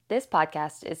This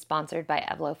podcast is sponsored by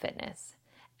Evlo Fitness.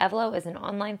 Evlo is an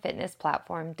online fitness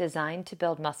platform designed to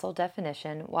build muscle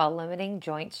definition while limiting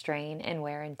joint strain and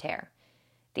wear and tear.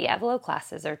 The Evlo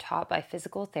classes are taught by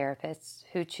physical therapists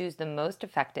who choose the most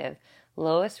effective,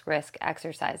 lowest risk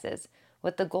exercises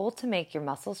with the goal to make your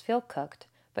muscles feel cooked,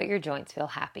 but your joints feel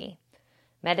happy.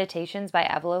 Meditations by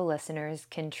Evlo listeners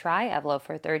can try Evlo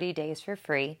for 30 days for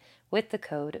free with the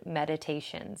code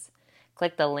MEDITATIONS.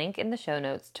 Click the link in the show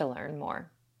notes to learn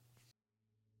more.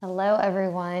 Hello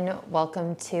everyone,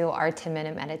 welcome to our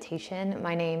 10-minute meditation.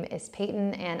 My name is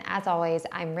Peyton, and as always,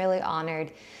 I'm really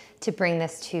honored to bring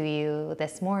this to you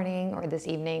this morning or this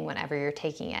evening, whenever you're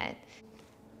taking it.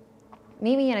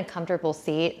 Maybe in a comfortable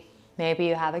seat, maybe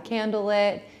you have a candle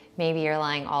lit, maybe you're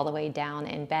lying all the way down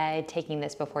in bed, taking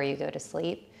this before you go to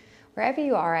sleep. Wherever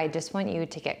you are, I just want you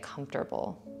to get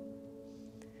comfortable.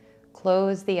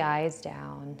 Close the eyes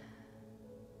down.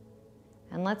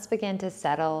 And let's begin to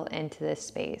settle into this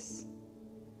space.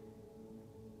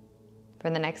 For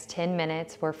the next 10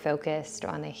 minutes, we're focused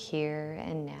on the here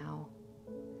and now,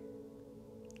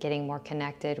 getting more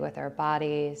connected with our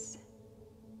bodies,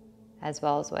 as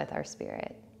well as with our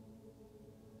spirit.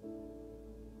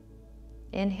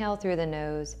 Inhale through the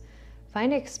nose.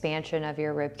 Find expansion of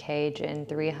your rib cage in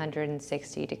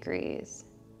 360 degrees.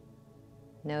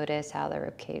 Notice how the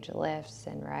rib cage lifts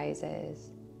and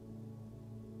rises.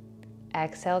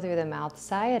 Exhale through the mouth,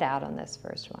 sigh it out on this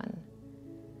first one.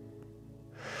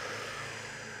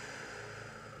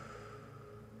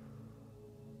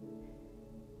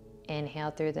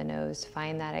 Inhale through the nose,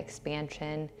 find that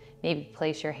expansion. Maybe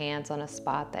place your hands on a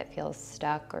spot that feels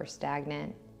stuck or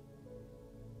stagnant.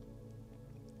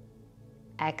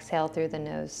 Exhale through the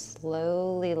nose,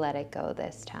 slowly let it go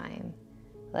this time,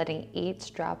 letting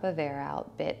each drop of air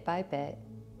out bit by bit,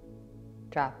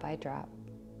 drop by drop.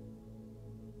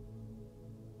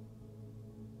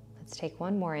 Let's take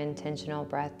one more intentional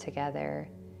breath together,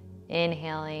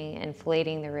 inhaling,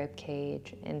 inflating the rib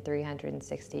cage in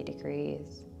 360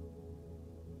 degrees.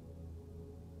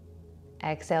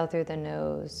 Exhale through the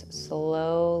nose,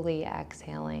 slowly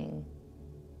exhaling,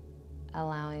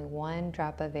 allowing one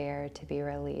drop of air to be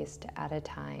released at a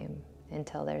time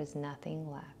until there's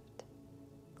nothing left,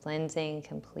 cleansing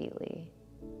completely.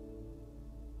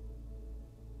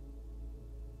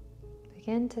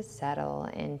 Begin to settle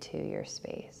into your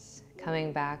space,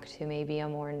 coming back to maybe a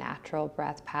more natural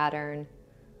breath pattern,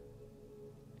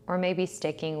 or maybe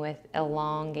sticking with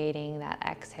elongating that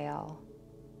exhale,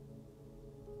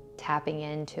 tapping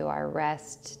into our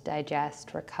rest,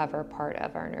 digest, recover part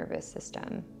of our nervous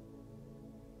system.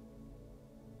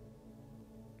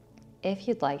 If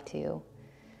you'd like to,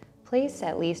 place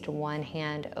at least one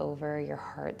hand over your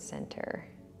heart center,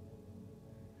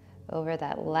 over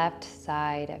that left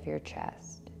side of your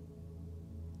chest.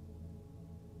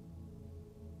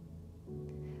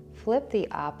 Flip the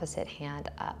opposite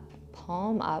hand up,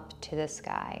 palm up to the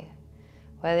sky,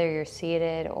 whether you're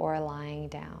seated or lying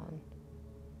down.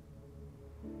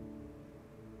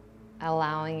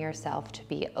 Allowing yourself to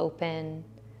be open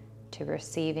to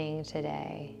receiving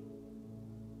today,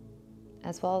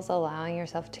 as well as allowing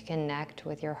yourself to connect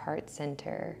with your heart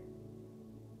center.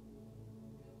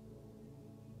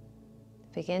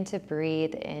 Begin to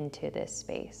breathe into this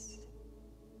space.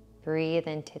 Breathe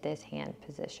into this hand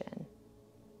position.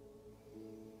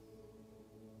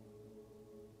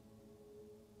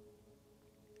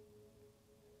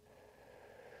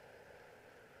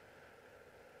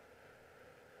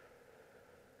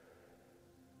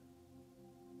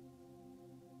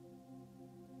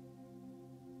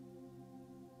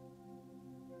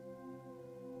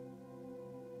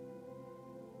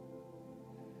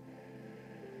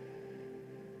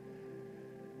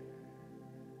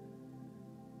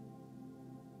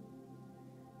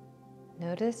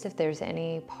 Notice if there's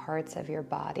any parts of your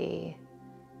body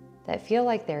that feel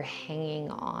like they're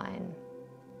hanging on,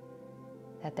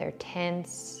 that they're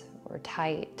tense or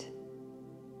tight.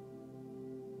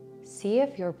 See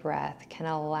if your breath can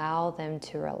allow them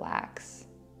to relax,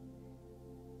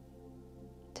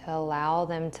 to allow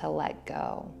them to let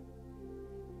go.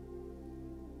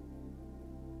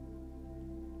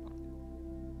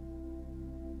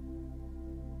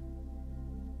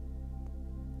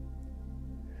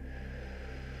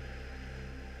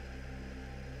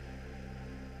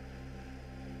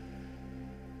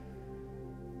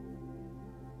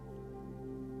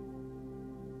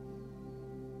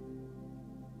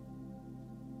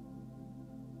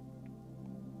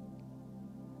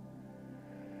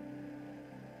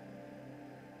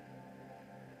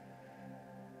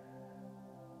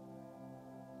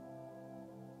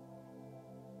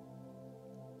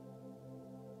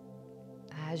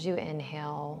 As you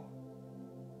inhale,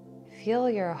 feel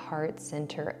your heart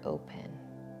center open.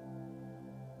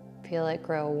 Feel it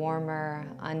grow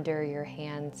warmer under your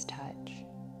hand's touch.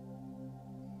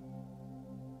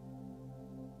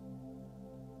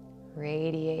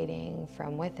 Radiating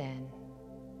from within.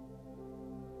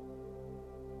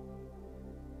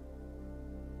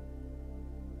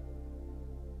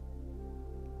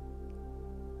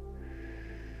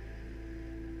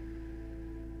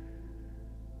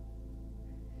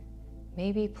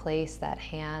 Maybe place that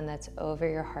hand that's over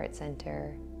your heart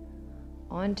center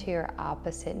onto your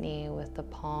opposite knee with the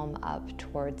palm up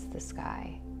towards the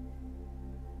sky.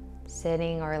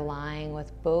 Sitting or lying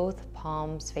with both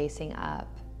palms facing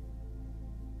up,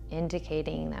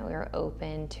 indicating that we are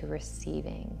open to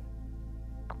receiving.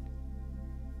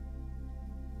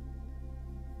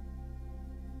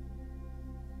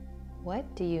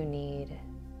 What do you need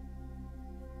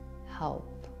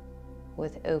help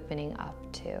with opening up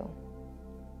to?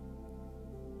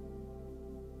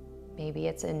 Maybe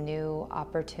it's a new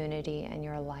opportunity in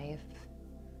your life.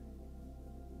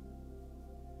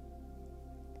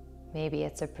 Maybe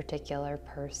it's a particular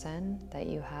person that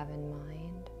you have in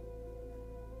mind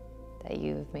that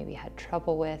you've maybe had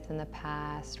trouble with in the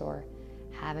past or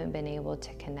haven't been able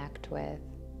to connect with.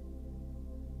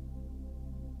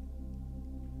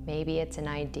 Maybe it's an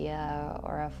idea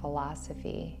or a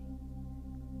philosophy.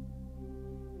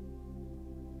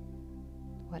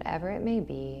 Whatever it may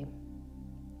be,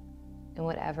 in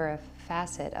whatever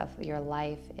facet of your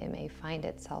life it may find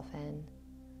itself in,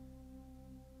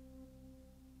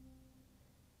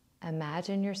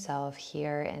 imagine yourself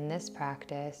here in this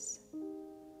practice,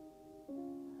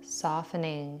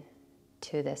 softening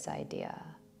to this idea,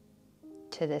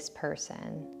 to this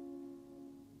person,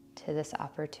 to this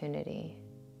opportunity.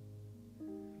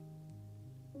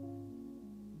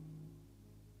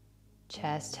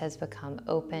 Chest has become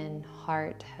open,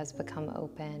 heart has become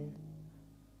open.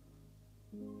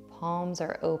 Palms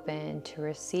are open to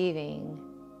receiving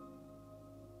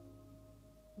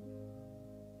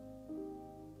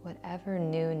whatever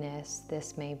newness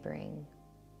this may bring.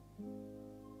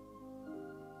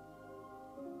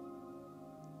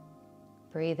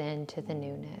 Breathe into the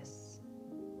newness,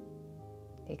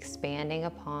 expanding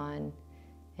upon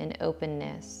an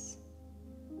openness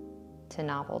to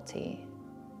novelty.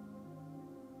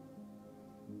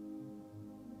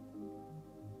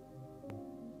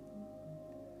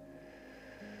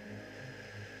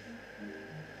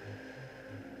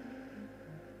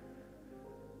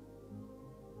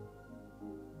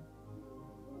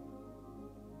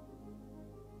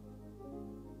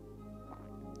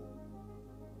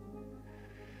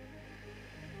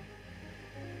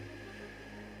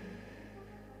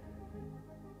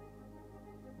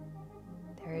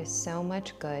 There is so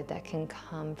much good that can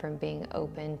come from being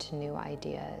open to new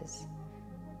ideas,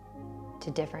 to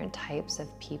different types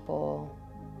of people,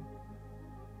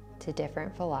 to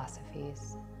different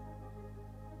philosophies.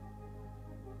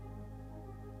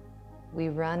 We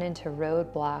run into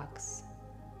roadblocks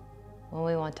when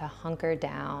we want to hunker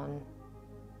down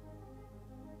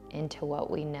into what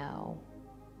we know,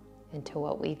 into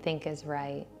what we think is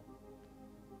right.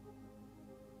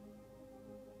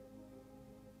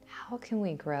 How can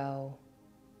we grow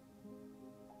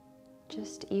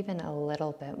just even a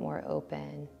little bit more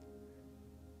open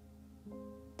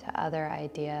to other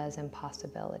ideas and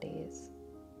possibilities?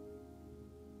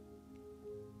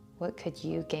 What could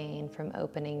you gain from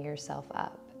opening yourself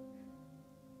up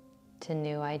to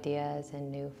new ideas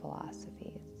and new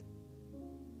philosophies?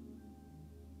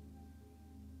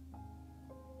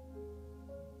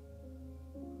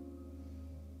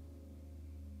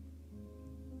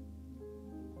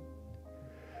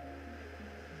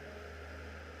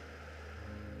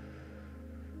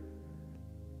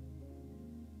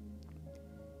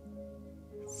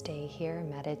 Stay here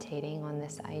meditating on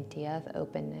this idea of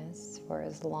openness for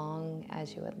as long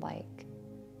as you would like.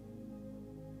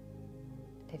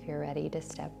 If you're ready to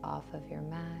step off of your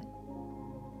mat,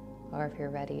 or if you're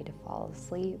ready to fall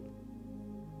asleep,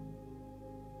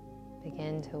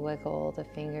 begin to wiggle the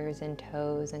fingers and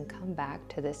toes and come back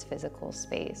to this physical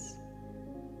space.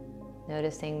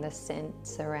 Noticing the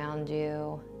scents around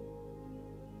you,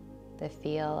 the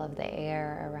feel of the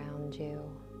air around you,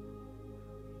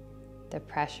 the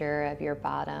pressure of your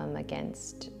bottom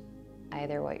against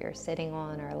either what you're sitting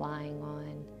on or lying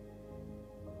on.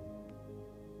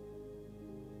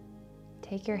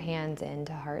 Take your hands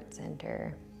into heart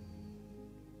center.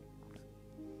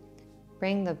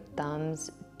 Bring the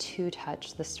thumbs to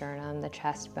touch the sternum, the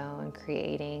chest bone,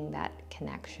 creating that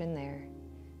connection there.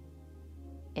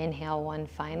 Inhale one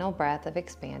final breath of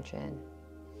expansion.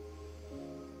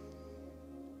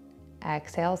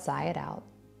 Exhale, sigh it out.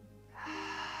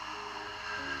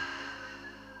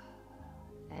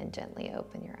 And gently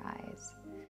open your eyes.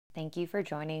 Thank you for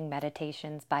joining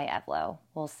Meditations by Evlo.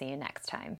 We'll see you next time.